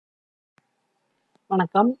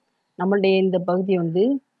வணக்கம். நம்மளுடைய இந்த பகுதி வந்து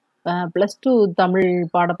 +2 தமிழ்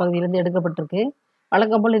பாடப்பகுதியிலேருந்து எடுக்கப்பட்டிருக்கு.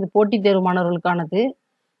 வழக்கம் போல இது போட்டித் தேர்வு மாணவர்களுக்கானது.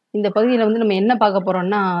 இந்த பகுதியில வந்து நம்ம என்ன பார்க்க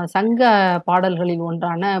போறோம்னா, சங்க பாடல்களில்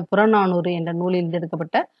ஒன்றான புறநானூறு என்ற நூலிலிருந்து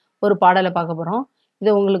எடுக்கப்பட்ட ஒரு பாடலை பார்க்க போறோம்.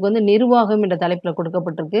 இது உங்களுக்கு வந்து நிர்வாகம் என்ற தலைப்பில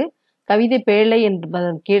கொடுக்கப்பட்டிருக்கு. கவிதை பேழை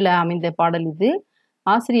என்பதன் கீழ அமைந்த பாடல் இது.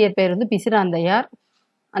 ஆசிரியர் பெயர் வந்து பிசிராந்தையார்.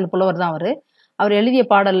 அந்த புலவர் தான் அவரு. அவர் எழுதிய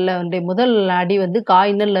பாடல்ல வந்து முதல் அடி வந்து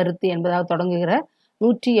காய்நெல் அறுத்து என்பதாக தொடங்குகிற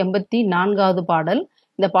 184வது பாடல்.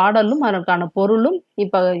 இந்த பாடலும் அதற்கான பொருளும்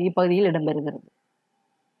இப்பகுதியில் இடம்பெறுகிறது.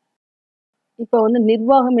 இப்ப வந்து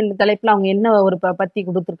நிர்வாகம் என்ற தலைப்புல அவங்க என்ன ஒரு பத்தி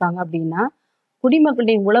குடுத்திருக்காங்க அப்படின்னா,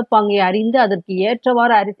 குடிமக்களின் உளப்பாங்கை அறிந்து அதற்கு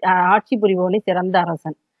ஏற்றவாறு ஆட்சி புரிபவனே சிறந்த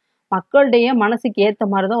அரசன். மக்களுடைய மனசுக்கு ஏத்த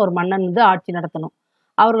மாரி தான் ஒரு மன்னன் வந்து ஆட்சி நடத்தணும்.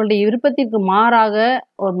 அவர்களுடைய விருப்பத்திற்கு மாறாக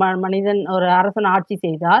ஒரு மனிதன் ஒரு அரசன் ஆட்சி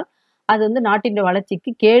செய்தால், அது வந்து நாட்டின்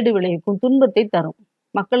வளர்ச்சிக்கு கேடு விளைவிக்கும், துன்பத்தை தரும்.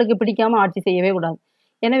 மக்களுக்கு பிடிக்காம ஆட்சி செய்யவே கூடாது.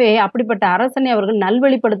 எனவே அப்படிப்பட்ட அரசனை அவர்கள்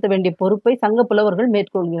நல்வழிப்படுத்த வேண்டிய பொறுப்பை சங்க புலவர்கள்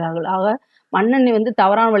மேற்கொள்கிறார்கள். ஆக மன்னனை வந்து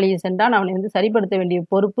தவறான வழியில் சென்றால் அவனை வந்து சரிப்படுத்த வேண்டிய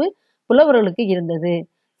பொறுப்பு புலவர்களுக்கு இருந்தது.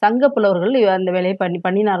 சங்க புலவர்கள் அந்த வேலையை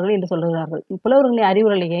பண்ணினார்கள் என்று சொல்லுகிறார்கள்.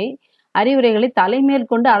 புலவர்களின் அறிவுரைகளை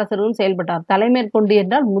தலைமேற்கொண்டு அரசர்களும் செயல்பட்டார். தலைமேற்கொண்டு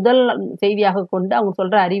என்றால் முதல் செய்தியாக கொண்டு அவங்க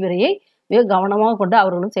சொல்ற அறிவுரையை மிக கவனமாக கொண்டு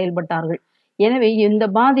அவர்களும் செயல்பட்டார்கள். எனவே இந்த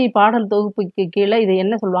மாதிரி பாடல் தொகுப்புக்கு கீழே இதை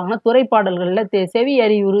என்ன சொல்லுவாங்கன்னா, துறை பாடல்கள்ல செவி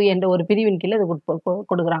அறிவுறு என்ற ஒரு பிரிவின் கீழே இதை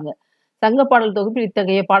கொடுக்குறாங்க. சங்க பாடல் தொகுப்பில்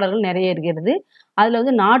இத்தகைய பாடல்கள் நிறைய இருக்கிறது. அதுல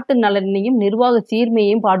வந்து நாட்டு நலனையும் நிர்வாக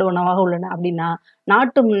சீர்மையையும் பாடுவனவாக உள்ளன. அப்படின்னா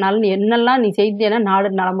நாட்டு நலன் என்னெல்லாம் நீ செய்தேன்னா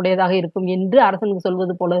நாடு நலமுடையதாக இருக்கும் என்று அரசனுக்கு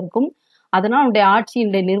சொல்வது போல இருக்கும். அதனால் உன்னுடைய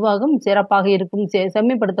ஆட்சியினுடைய நிர்வாகம் சிறப்பாக இருக்கும்,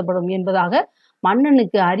 செம்மைப்படுத்தப்படும் என்பதாக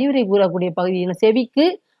மன்னனுக்கு அறிவுரை கூறக்கூடிய பகுதியில் செவிக்கு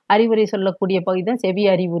அறிவுரை சொல்லக்கூடிய பகுதி தான் செவி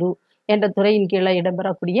அறிவுறு என்ற துறையின் கீழே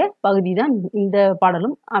இடம்பெறக்கூடிய பகுதி தான் இந்த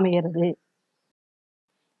பாடலும் அமைகிறது.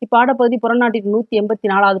 இப்பாடப்பகுதி புறநாட்டின்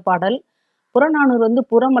 184வது பாடல். புறநானூறு வந்து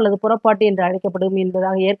புறம் அல்லது புறப்பாட்டு என்று அழைக்கப்படும்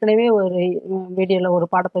என்பதாக ஏற்கனவே ஒரு வீடியோல ஒரு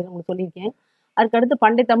பாடப்பகுதி உங்களுக்கு சொல்லியிருக்கேன். அதுக்கடுத்து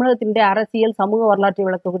பண்டை தமிழகத்தினுடைய அரசியல் சமூக வரலாற்றை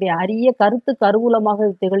விளக்கக்கூடிய அரிய கருத்து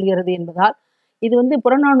கருவூலமாக திகழ்கிறது என்பதால் இது வந்து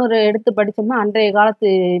புறநானூறு எடுத்து படித்தோம்னா அன்றைய காலத்து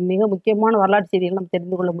மிக முக்கியமான வரலாற்று செய்திகளை நம்ம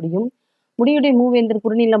தெரிந்து கொள்ள முடியும். முடியுடைய மூவேந்தர்,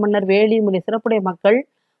 குறுநில மன்னர், வேலி முதலிய சிறப்புடைய மக்கள்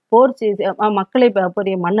போர் மக்களை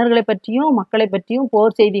மன்னர்களை பற்றியும் மக்களை பற்றியும்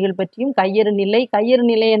போர் செய்திகள் பற்றியும் கையறு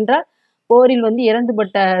நிலை என்றால் போரில் வந்து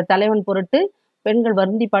இறந்துபட்ட தலைவன் பொருட்டு பெண்கள்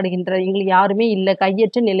வருந்தி பாடுகின்ற எங்களுக்கு யாருமே இல்லை,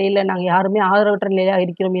 கையற்ற நிலையில நாங்கள் யாருமே ஆதரவற்ற நிலையாக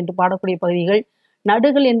இருக்கிறோம் என்று பாடக்கூடிய பகுதிகள்.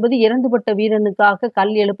 நடுகள் என்பது இறந்துபட்ட வீரனுக்காக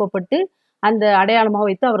கல் எழுப்பப்பட்டு அந்த அடையாளமாக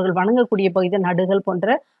வைத்து அவர்கள் வணங்கக்கூடிய பகுதி நடுகள்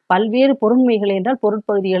போன்ற பல்வேறு பொருண்மைகளை என்றால்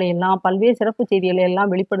பொருட்பகுதிகளை எல்லாம் பல்வேறு சிறப்பு செய்திகளை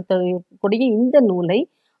எல்லாம் வெளிப்படுத்தக்கூடிய இந்த நூலை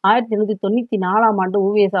 1894ஆம் ஆண்டு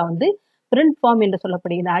உவேசா வந்து பிரிண்ட் ஃபார்ம் என்று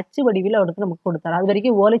சொல்லப்படுகிற அச்சு வடிவில் அவருக்கு நமக்கு கொடுத்தார். அது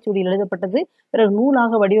வரைக்கும் ஓலைச்சுவடியில் எழுதப்பட்டது. பிறகு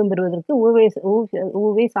நூலாக வடிவம் பெறுவதற்கு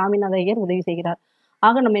உவே சாமிநாதையர் உதவி செய்கிறார்.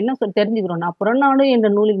 ஆக நம்ம என்ன தெரிஞ்சுக்கிறோம்னா, புறநானூறு என்ற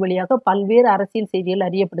நூலின் வழியாக பல்வேறு அரசியல் செய்திகள்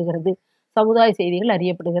அறியப்படுகிறது, சமுதாய செய்திகள்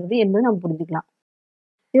அறியப்படுகிறது என்பதை நம்ம புரிஞ்சுக்கலாம்.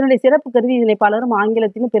 இதனுடைய சிறப்பு கருதி இதனை பலரும்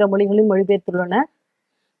ஆங்கிலத்திலும் பிற மொழிகளிலும் மொழிபெயர்த்துள்ளனர்.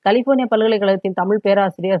 கலிபோர்னியா பல்கலைக்கழகத்தின் தமிழ்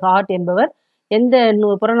பேராசிரியர் ஹார்ட் என்பவர் எந்த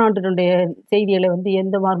புறநானூற்றினுடைய செய்திகளை வந்து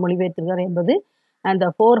எந்த மாதிரி மொழிபெயர்த்திருக்கார் என்பது அந்த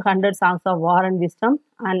 400 Songs of War and Wisdom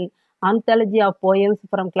and Anthology of Poems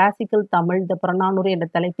from Classical Tamil த புறநானூறு என்ற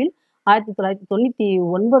தலைப்பில்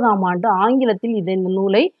 1999ஆம் ஆண்டு ஆங்கிலத்தில் இந்த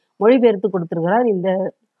நூலை மொழிபெயர்த்து கொடுத்திருக்கிறார் இந்த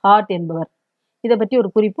ஹார்ட் என்பவர். இதை பற்றி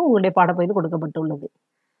ஒரு குறிப்பு உங்களுடைய பாடப்பகுதியில் கொடுக்கப்பட்டுள்ளது.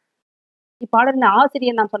 இப்பாடலின்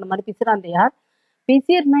ஆசிரியர் நான் சொன்ன மாதிரி பிசிராந்தையார்.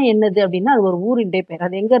 பிசிர்னா என்னது அப்படின்னா அது ஒரு ஊரினுடைய பெயர்.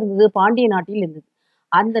 அது எங்க இருந்தது? பாண்டிய நாட்டில் இருந்தது.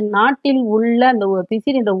 அந்த நாட்டில் உள்ள அந்த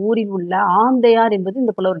பிசிர் என்ற ஊரில் உள்ள ஆந்தையார் என்பது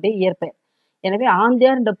இந்த புலவருடைய இயற்பெயர். எனவே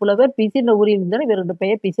ஆந்தையார் என்ற புலவர் பிசிர் என்ற ஊரில் இருந்தால் இவருடைய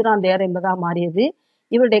பெயர் பிசிராந்தையார் என்பதாக மாறியது.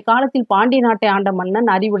 இவருடைய காலத்தில் பாண்டிய நாட்டை ஆண்ட மன்னன்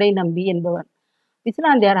அறிவுடை நம்பி என்பவர்.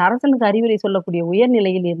 பிசிராந்தையார் அரசனுக்கு அறிவுரை சொல்லக்கூடிய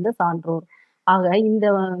உயர்நிலையில் இருந்த சான்றோர். ஆக இந்த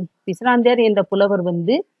பிசிராந்தையார் என்ற புலவர்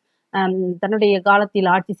வந்து தன்னுடைய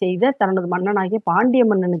காலத்தில் ஆட்சி செய்த தனது மன்னனாகிய பாண்டிய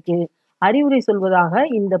மன்னனுக்கு அறிவுரை சொல்வதாக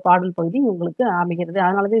இந்த பாடல் பகுதி உங்களுக்கு அமைகிறது.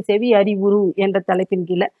 அதனாலதான் செவி அறிவுறு என்ற தலைப்பின்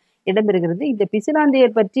கீழே இடம்பெறுகிறது. இந்த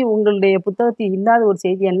பிசிராந்தையர் பற்றி உங்களுடைய புத்தகத்தில் இல்லாத ஒரு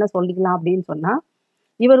செய்தி என்ன சொல்லிக்கலாம் அப்படின்னு சொன்னா,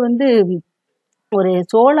 இவர் வந்து ஒரு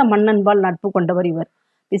சோழ மன்னன்பால் நட்பு கொண்டவர். இவர்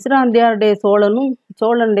பிசிராந்தையாருடைய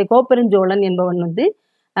சோழனுடைய கோப்பெருஞ்சோழன் என்பவன் வந்து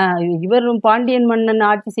இவர் பாண்டியன் மன்னன்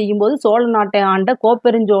ஆட்சி செய்யும் போது சோழ நாட்டை ஆண்ட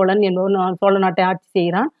கோப்பெருஞ்சோழன் என்பவன் சோழ நாட்டை ஆட்சி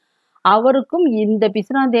செய்கிறான். அவருக்கும் இந்த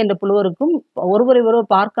பிசிராந்தை என்ற புலவருக்கும் ஒருவரை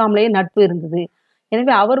பார்க்காமலேயே நட்பு இருந்தது.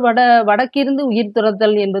 எனவே அவர் வடக்கிருந்து உயிர்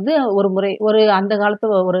துறத்தல் என்பது ஒரு அந்த காலத்து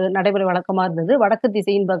ஒரு நடைமுறை வழக்கமா இருந்தது. வடக்கு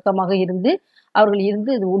திசையின் பக்கமாக இருந்து அவர்கள்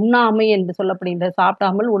இருந்து இது உண்ணாமை என்று சொல்லப்படுகின்ற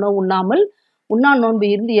சாப்பிடாமல் உணவு உண்ணாமல் உண்ணா நோன்பு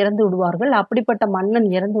இருந்து இறந்து விடுவார்கள். அப்படிப்பட்ட மன்னன்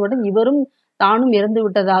இறந்தவுடன் இவரும் தானும் இறந்து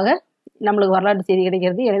விட்டதாக நம்மளுக்கு வரலாற்று செய்தி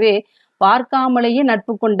கிடைக்கிறது. எனவே பார்க்காமலேயே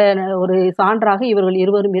நட்பு கொண்ட ஒரு சான்றாக இவர்கள்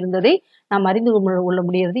இருவரும் இருந்ததை நாம் அறிந்து கொள்ள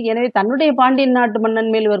முடிகிறது. எனவே தன்னுடைய பாண்டியன் நாட்டு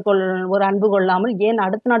மன்னன் மேல் இவர் ஒரு அன்பு கொள்ளாமல் ஏன்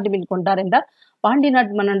அடுத்த நாட்டு மேல் கொண்டார் என்றால், பாண்டிய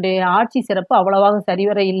நாட்டு மன்னனுடைய ஆட்சி சிறப்பு அவ்வளவாக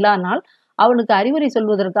சரிவர இல்லானால் அவனுக்கு அறிவுரை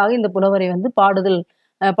சொல்வதற்காக இந்த புலவரை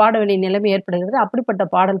பாட வேண்டிய நிலைமை ஏற்படுகிறது. அப்படிப்பட்ட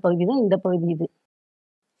பாடல் பகுதி தான் இந்த பகுதி. இது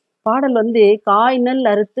பாடல் காய்நல்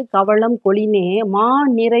அறுத்து கவளம் கொளினே மா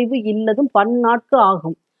நிறைவு இல்லதும் பன்னாட்கு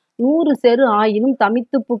ஆகும் 100 செரு ஆயினும்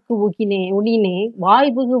தமித்து புக்கு உணினே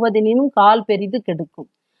வாய் புகுவதெனினும் கால் பெரிது கெடுக்கும்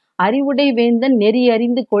அறிவுடை வேந்தன் நெறி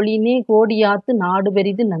அறிந்து கொளினே கோடியாத்து நாடு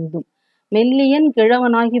பெரிது நந்தும் மெல்லியன்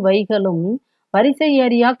கிழவனாகி வைகளும் வரிசை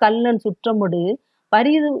அறியா கல்லன் சுற்றமுடு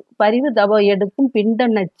பரிவு தவ எடுக்கும் பிண்ட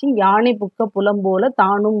நச்சி யானை புக்க புலம்போல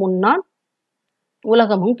தானும் முன்னான்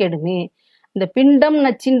உலகமும் கெடுமே. இந்த பிண்டம்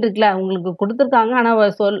நச்சின்னு இருக்குல்ல, உங்களுக்கு கொடுத்துருக்காங்க.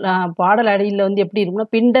 ஆனால் பாடல் அடியில் எப்படி இருக்கும்னா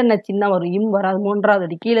பிண்ட நச்சின்னு தான் வரும். இம் வராது. 3வது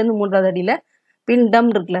அடி கீழேருந்து 3வது அடியில் பிண்டம்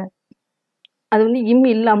இருக்குல்ல, அது இம்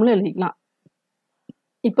இல்லாமலும் எழுதிக்கலாம்.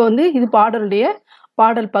 இப்போ இது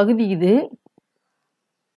பாடல் பகுதி.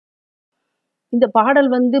 இந்த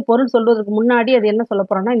பாடல் பொருள் சொல்வதற்கு முன்னாடி அது என்ன சொல்ல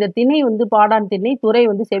போறோம்னா, இந்த திணை பாடான் திணை, துறை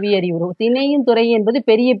செவியறிவுறு. திணையும் துறை என்பது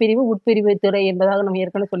பெரிய பிரிவு, உட்பிரிவு துறை என்பதாக நம்ம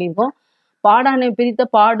ஏற்கனவே சொல்லியிருக்கோம். பாடானை பிரித்த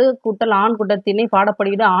பாடு கூட்டல் ஆண் கூட்டல் திணை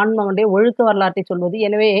பாடப்படுகிற ஆண்மகனுடைய ஒழுக்க வரலாற்றை சொல்வது.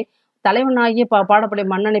 எனவே தலைவனாகிய பாடப்படைய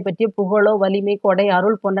மன்னனை பற்றிய புகழோ வலிமை கொடை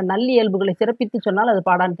அருள் போன்ற நல்லியல்புகளை சிறப்பித்து சொன்னால் அது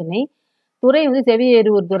பாடான் திணை. துறை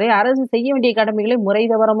செவியறிவுறு துறை. அரசு செய்ய வேண்டிய கடமைகளை முறை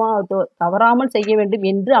தவறாமல் செய்ய வேண்டும்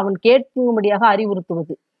என்று அவன் கேட்கும்படியாக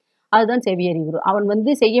அறிவுறுத்துவது, அதுதான் செவியறிவுறு. அவன்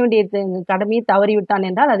செய்ய வேண்டிய கடமையை தவறிவிட்டான்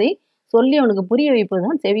என்றால் அதை சொல்லி அவனுக்கு புரிய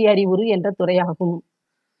வைப்பதுதான் செவியறிவுறு என்ற துறையாகும்.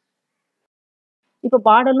 இப்ப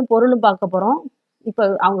பாடலும் பொருளும் பார்க்க போறோம். இப்ப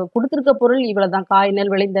அவங்க கொடுத்திருக்க பொருள் இவ்வளவுதான்.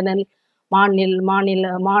 காய்நெல் விளைந்த நெல்,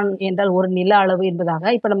 மான் என்றால் ஒரு நில அளவு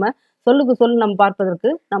என்பதாக. இப்ப நம்ம சொல்லுக்கு நம்ம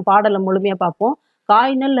பார்ப்பதற்கு நாம் பாடலை முழுமையா பார்ப்போம்.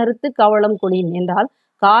 காய்நெல் அறுத்து கவளம் கொளின் என்றால்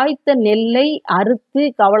காய்த்த நெல்லை அறுத்து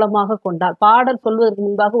கவளமாக கொண்டால். பாடல் சொல்வதற்கு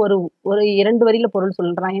முன்பாக ஒரு 2 வரியில பொருள்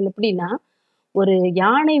சொல்றான். எப்படின்னா, ஒரு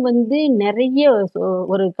யானை நிறைய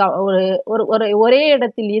ஒரே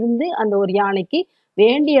இடத்தில் இருந்து அந்த ஒரு யானைக்கு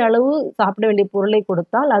வேண்டிய அளவு சாப்பிட வேண்டிய பொருளை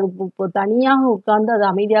கொடுத்தால் அது தனியாக உட்கார்ந்து அது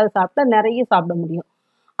அமைதியாக சாப்பிட்டா நிறைய சாப்பிட முடியும்.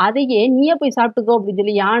 அதையே நீயே போய் சாப்பிட்டுக்கோ அப்படின்னு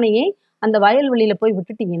சொல்லி யானையை அந்த வயல்வெளியில போய்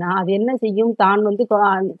விட்டுட்டீங்கன்னா அது என்ன செய்யும்? தான்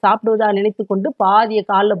சாப்பிடுவதா நினைத்து கொண்டு பாதியை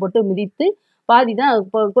காலில் போட்டு மிதித்து பாதி தான்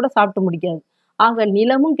கூட சாப்பிட்டு முடிக்காது. ஆக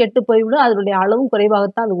நிலமும் கெட்டு போய்விடும், அதனுடைய அளவும்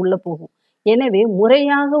குறைவாகத்தான் அது உள்ள போகும். எனவே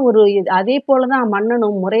முறையாக அதே போலதான்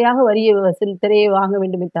மன்னனும் முறையாக வரிய திரையை வாங்க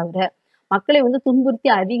வேண்டுமே தவிர மக்களை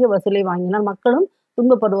துன்புறுத்தி அதிக வசூலை வாங்கினால் மக்களும்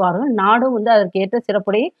துன்பப்படுவார்கள், நாடும் அதற்கு ஏற்ற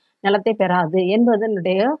சிறப்புடைய நிலத்தை பெறாது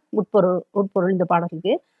என்பதனுடைய உட்பொருள் இந்த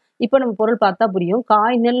பாடலுக்கு. இப்ப நம்ம பொருள் பார்த்தா புரியும்.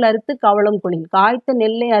 காய் நெல் அறுத்து கவளம் கொளின். காய்த்த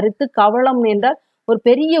நெல்லை அறுத்து கவளம் என்றால் ஒரு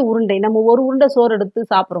பெரிய உருண்டை. நம்ம ஒரு உருண்டை சோறு எடுத்து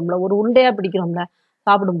சாப்பிட்றோம்ல, ஒரு உருண்டையா பிடிக்கிறோம்ல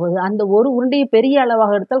சாப்பிடும்போது, அந்த ஒரு உருண்டையை பெரிய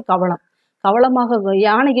அளவாக எடுத்தால் கவளம். கவளமாக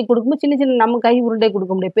யானைக்கு கொடுக்கும்போது சின்ன சின்ன நம்ம கை உருண்டை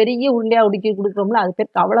கொடுக்க முடியாது, பெரிய உருண்டையா உடுக்கி கொடுக்குறோம்ல, அது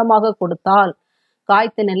பேர் கவளமாக கொடுத்தால்.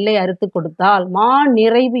 காய்த்த நெல்லை அறுத்து கொடுத்தால் மா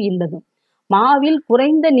நிறைவு இல்லது. மாவில்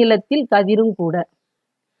குறைந்த நிலத்தில் கதிரும் கூட.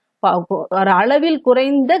 ஒரு அளவில்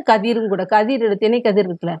குறைந்த கதிரும் கூட. கதிர் திணை கதிர்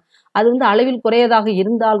இருக்குல்ல, அது அளவில் குறையதாக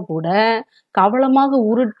இருந்தால் கூட கவளமாக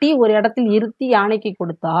உருட்டி ஒரு இடத்தில் இருத்தி யானைக்கு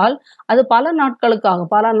கொடுத்தால் அது பல நாட்களுக்காக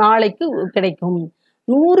பல நாளைக்கு கிடைக்கும்.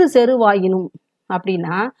 100 செருவாயினும்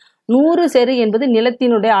அப்படின்னா 100 செரு என்பது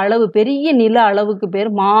நிலத்தினுடைய அளவு. பெரிய நில அளவுக்கு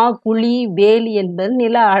பேர் மா குழி வேலி என்பது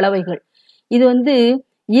நில அளவைகள். இது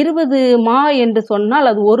 20 மா என்று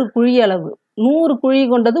சொன்னால் அது ஒரு குழி அளவு. 100 குழி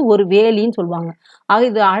கொண்டது ஒரு வேலின்னு சொல்லுவாங்க. ஆக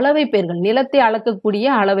இது அளவை பெயர்கள், நிலத்தை அளக்கக்கூடிய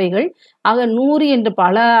அளவைகள். ஆக 100 என்று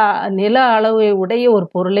பல நில அளவை உடைய ஒரு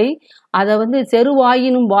பொருளை அதை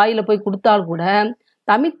செருவாயினும் வாயில போய் கொடுத்தால் கூட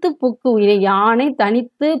தமித்து புக்கு யானை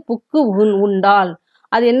தனித்து புக்கு உண்டால்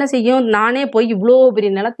அது என்ன செய்யும்? நானே போய் இவ்வளோ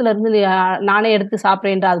பெரிய நிலத்துல இருந்து நானே எடுத்து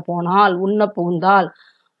சாப்பிட்றேன் என்று அது போனால் உண்ண புகுந்தால்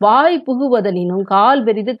வாய் புகுவதனினும் கால்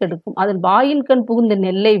பெரிது கெடுக்கும். அதன் வாயின் கண் புகுந்த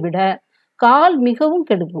நெல்லை விட கால் மிகவும்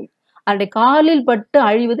கெடுக்கும். அதனுடைய காலில் பட்டு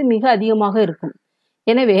அழிவது மிக அதிகமாக இருக்கும்.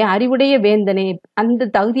 எனவே அறிவுடைய வேந்தனே, அந்த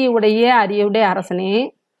தகுதியுடைய அறிவுடைய அரசனே,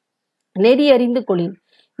 நெறி அறிந்து கொளின்.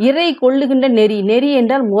 இறை கொள்ளுகின்ற நெறி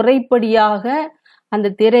என்றால் முறைப்படியாக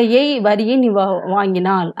அந்த திரையை வரியை நீ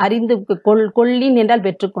வாங்கினால், அறிந்து கொள்ளின் என்றால்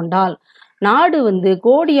பெற்றுக்கொண்டால், நாடு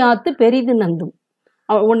கோடியாத்து பெரிது நந்தும்.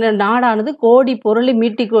 நாடானது கோடி பொருளை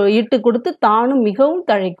ஈட்டு கொடுத்து தானும் மிகவும்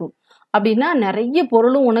தழைக்கும். அப்படின்னா நிறைய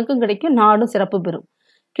பொருளும் உனக்கும் கிடைக்கும், நாடும் சிறப்பு பெறும்.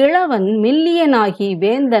 கிழவன் மெல்லியனாகி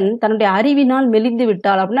வேந்தன் தன்னுடைய அறிவினால் மெலிந்து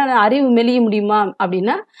விட்டால், அப்படின்னா அறிவு மெலிய முடியுமா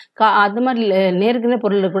அப்படின்னா அந்த மாதிரி நேர்கிற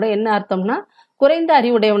பொருள் கூட என்ன அர்த்தம்னா குறைந்த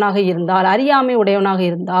அறிவுடையவனாக இருந்தால், அறியாமை உடையவனாக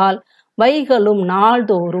இருந்தால், வைகளும்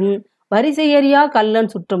நாள்தோறும் வரிசையறியா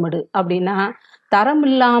கள்ளன் சுற்றமிடு அப்படின்னா,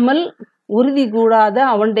 தரமில்லாமல் உறுதி கூடாத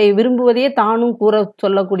அவனுடைய விரும்புவதையே தானும் கூற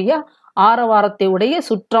சொல்லக்கூடிய ஆரவாரத்தை உடைய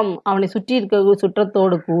சுற்றம், அவனை சுற்றி இருக்க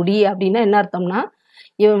சுற்றத்தோடு கூடி. அப்படின்னா என்ன அர்த்தம்னா,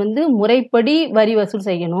 இவன் முறைப்படி வரி வசூல்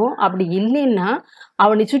செய்யணும். அப்படி இல்லைன்னா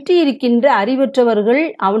அவனை சுற்றி இருக்கின்ற அறிவற்றவர்கள்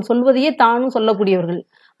அவன் சொல்வதையே தானும் சொல்லக்கூடியவர்கள்,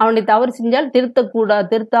 அவனை தவறு செஞ்சால்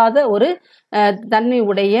திருத்தாத ஒரு தன்மை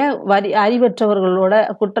உடைய அறிவற்றவர்களோட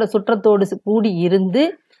சுற்றத்தோடு கூடி இருந்து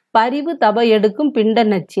பரிவு தப எடுக்கும் பிண்ட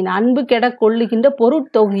நச்சின் அன்பு கெட கொள்ளுகின்ற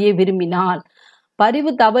பொருட்தொகையை விரும்பினால்,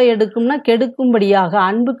 பரிவு தப எடுக்கும்னா கெடுக்கும்படியாக,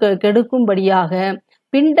 அன்பு கெடுக்கும்படியாக,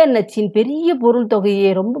 பிண்ட நச்சின் பெரிய பொருள்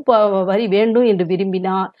தொகையை ரொம்ப வரி வேண்டும் என்று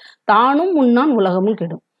விரும்பினால், தானும் உண்ணான் உலகமும்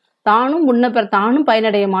கெடும். தானும் தானும்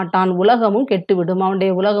பயனடைய மாட்டான், உலகமும் கெட்டுவிடும்,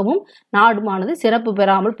 அவனுடைய உலகமும் நாடுமானது சிறப்பு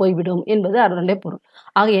பெறாமல் போய்விடும் என்பது அதனுடைய பொருள்.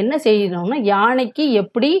 ஆக என்ன செய்யணும்னா, யானைக்கு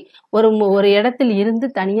எப்படி ஒரு இடத்தில் இருந்து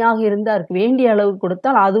தனியாக இருந்து அதற்கு வேண்டிய அளவு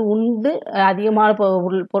கொடுத்தால் அது உண்டு அதிகமான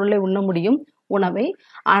பொருளை உண்ண முடியும் உணவை.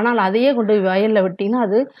 ஆனால் அதையே கொண்டு வயல்ல விட்டீங்கன்னா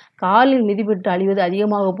அது காலில் மிதிபட்டு அழிவது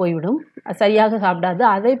அதிகமாக போய்விடும், சரியாக சாப்பிடாது.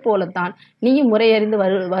 அதை போலத்தான் நீயும் முறையறிந்து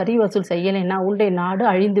வரி வசூல் செய்யலைன்னா உன்னுடைய நாடு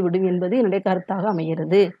அழிந்து விடும் என்பது என்னுடைய கருத்தாக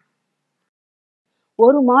அமைகிறது.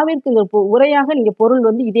 ஒரு மாவிற்கு இந்த உரையாக நீங்க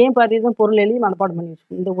பொருள் இதே மாதிரி தான் பொருள் எழுதி மனப்பாடம் பண்ணி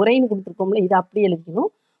வச்சுக்கணும். இந்த உரைன்னு கொடுத்துருக்கோம்ல, இதை அப்படி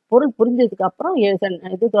எழுதிக்கணும். பொருள் புரிஞ்சதுக்கு அப்புறம்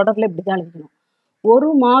இது தொடர்ல இப்படிதான் எழுதிக்கணும். ஒரு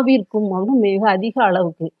மாவிற்கும் அப்படின்னு மிக அதிக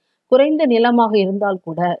அளவுக்கு குறைந்த நிலமாக இருந்தால்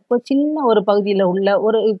கூட, இப்போ சின்ன ஒரு பகுதியில் உள்ள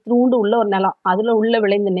ஒரு தூண்டு உள்ள ஒரு நிலம், அதுல உள்ள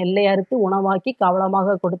விளைந்த நெல்லை அறுத்து உணவாக்கி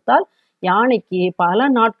கவலமாக கொடுத்தால் யானைக்கு பல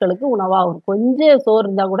நாட்களுக்கு உணவாகும். கொஞ்சம் சோறு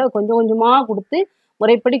இருந்தா கூட கொஞ்சம் கொஞ்சமா கொடுத்து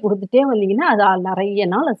முறைப்படி கொடுத்துட்டே வந்தீங்கன்னா அது நிறைய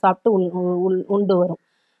நாள் சாப்பிட்டு உண்டு வரும்.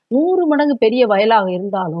 100 மடங்கு பெரிய வயலாக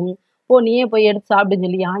இருந்தாலும் நீயே போய் எடுத்து சாப்பிடுன்னு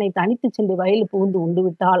சொல்லி யானை தனித்து சென்று வயல் புகுந்து உண்டு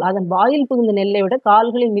விட்டால் அதன் வாயில் புகுந்த நெல்லை விட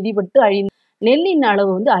கால்களில் மிதிபட்டு அழிந்து நெல்லின்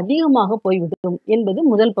அளவு அதிகமாக போய்விடும் என்பது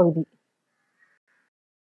முதல் பகுதி.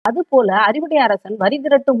 அதுபோல அறிவுடைய அரசன் வரி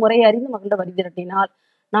திரட்டும் முறை அறிந்து மகிழ்ந்த வரி திரட்டினால்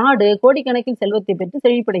நாடு கோடிக்கணக்கில் செல்வத்தை பெற்று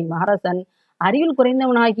செழிப்படையும். அரசன் அறிவில்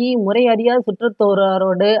குறைந்தவனாகி முறை அறியாத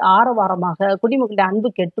சுற்றத்தோரோடு ஆரவாரமாக குடிமக்களுடைய அன்பு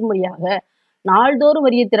கெட்டும்படியாக நாள்தோறும்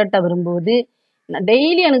வரியை திரட்ட விரும்புவது,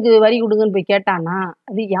 டெய்லி எனக்கு வரி கொடுங்கன்னு போய் கேட்டானா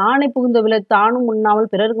அது யானை புகுந்த விலை தானும்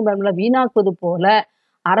உண்ணாமல் பிறருக்கும் பயன்பட வீணாக்குவது போல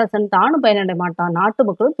அரசன் தானும் பயனடைய மாட்டான், நாட்டு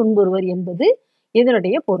மக்களும் துன்புறுவர் என்பது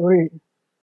இதனுடைய பொருள்.